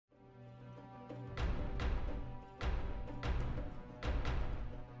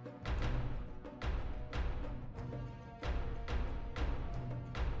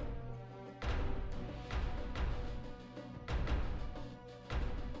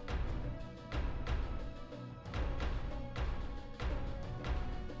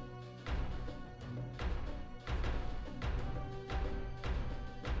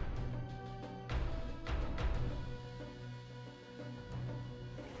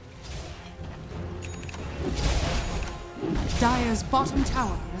Dire's bottom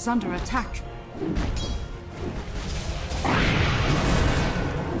tower is under attack.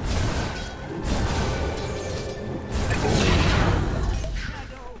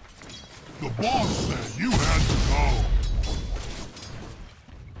 The boss said you had to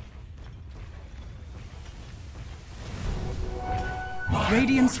go.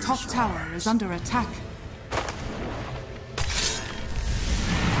 Radiant's top tower is under attack.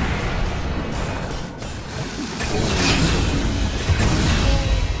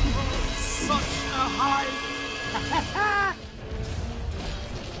 Such a high...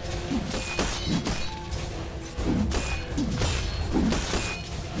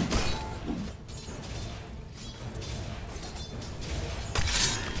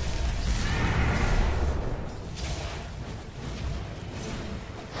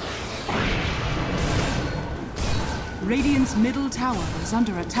 Radiant's middle tower is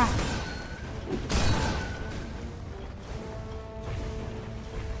under attack.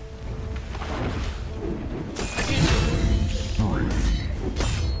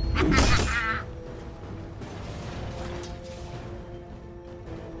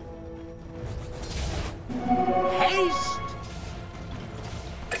 Haste!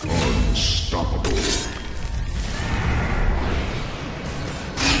 Unstoppable.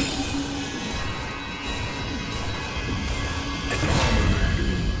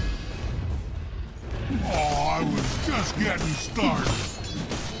 I was just getting started.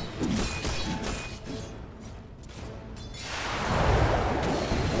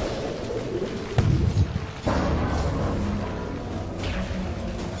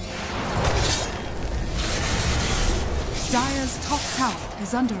 Dire's top tower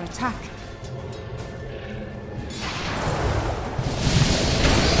is under attack.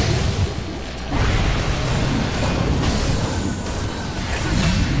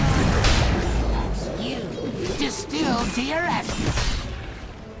 Distill to your essence.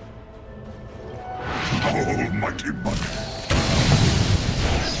 Almighty money.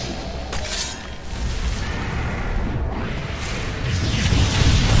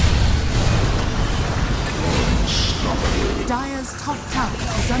 Dire's top tower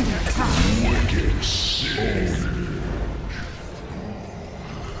is under attack. Wicked sick.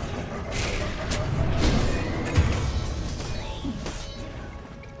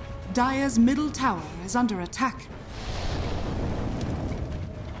 Dire's middle tower is under attack.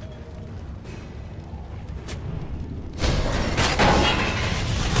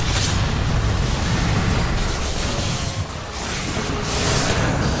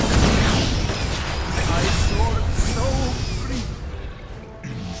 My sword so free.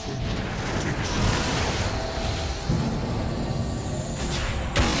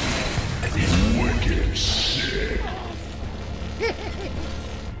 Wicked sick.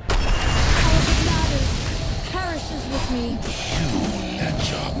 Perishes with me. You let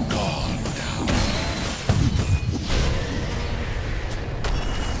your guard down.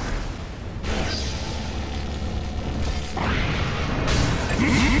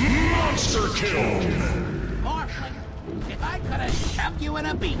 Monster kill! Morphling, if I could have shoved you in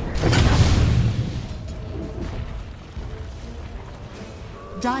a beaker.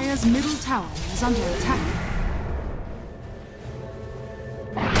 Dire's middle tower is under attack.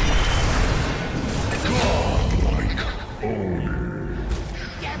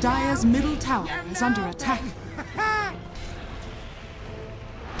 Dire's middle tower is under attack.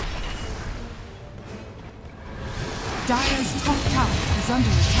 Dire's top tower is under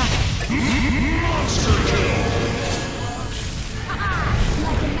attack. Monster kill!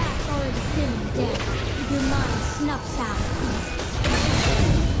 Like a gnat already feeling dead. Your mind snuffs out.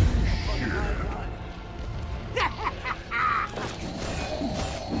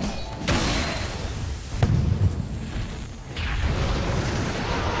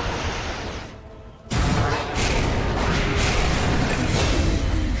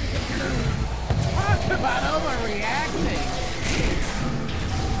 Talk about overreacting.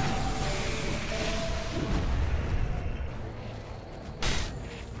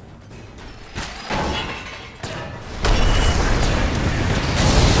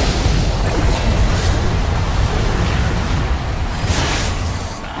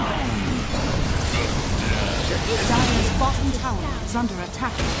 Dire's bottom tower is under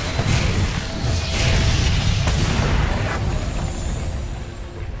attack.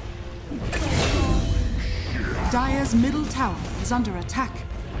 Dire's middle tower is under attack.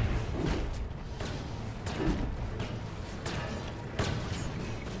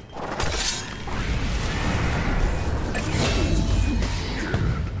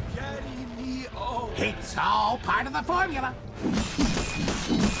 It's all part of the formula.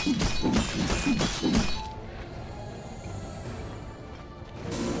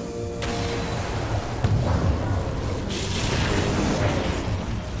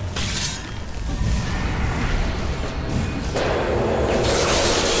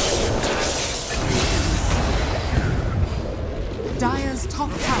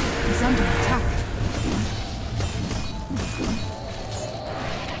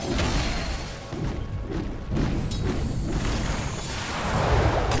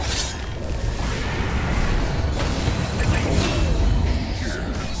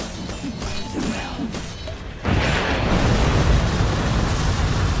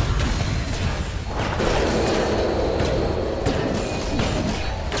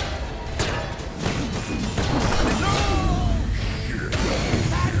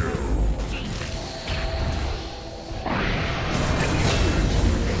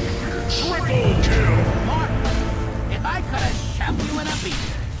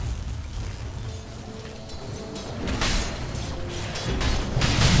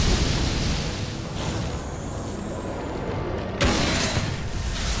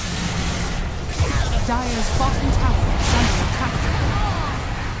 Dire's bottom tower is under attack.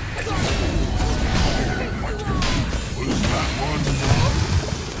 Was that one?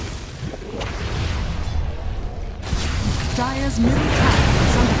 Dire's middle tower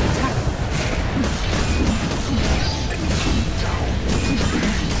is under attack.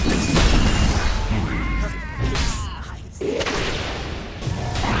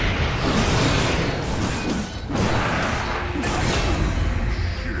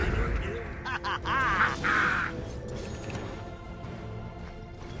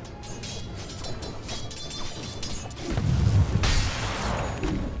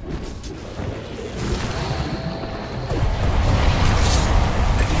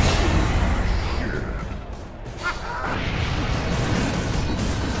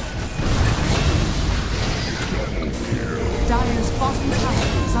 Dire's bottom tower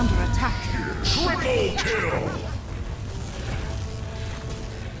is under attack. Triple kill!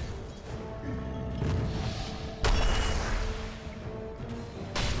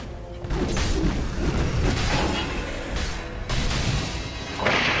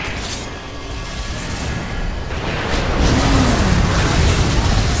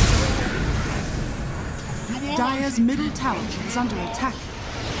 Dire's middle tower is under attack.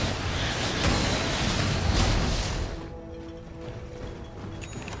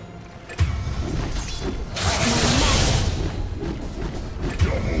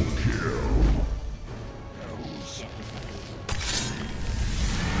 Double kill!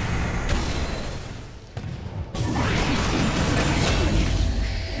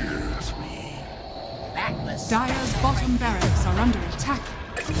 Backless. Dire's bottom barracks are under attack.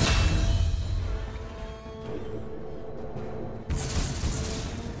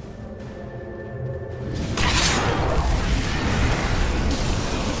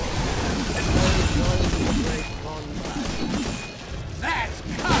 That's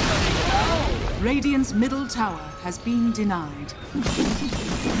covered. Radiant's middle tower has been denied.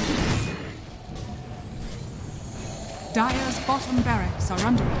 Dire's bottom barracks are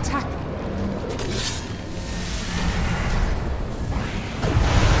under attack.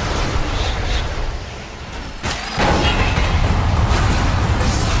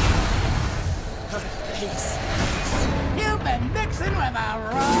 You've been mixing with a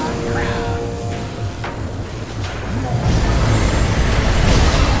wrong crowd.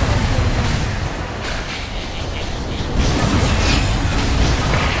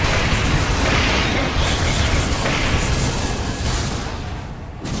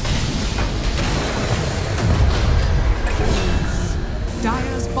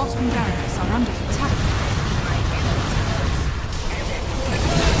 Dire's bottom barracks are under attack.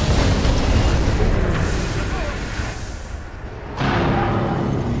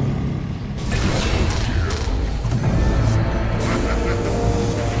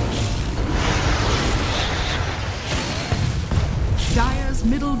 Dire's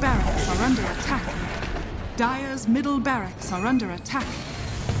middle barracks are under attack. Dire's middle barracks are under attack.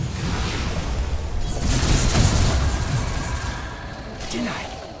 Denied.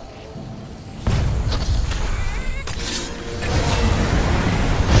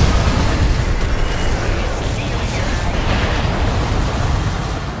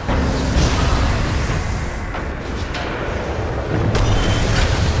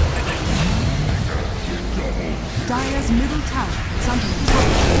 Dire's middle tower is under attack.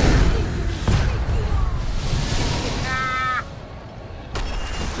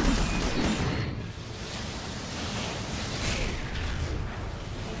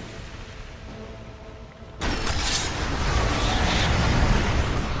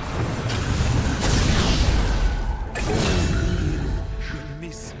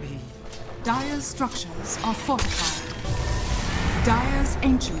 Dire's structures are fortified. Dire's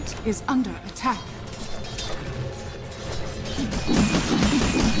ancient is under attack.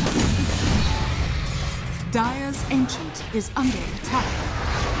 Dire's ancient is under attack.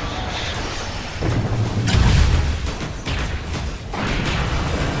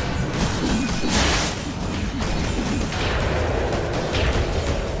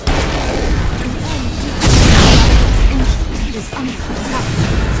 Dire's ancient is under attack.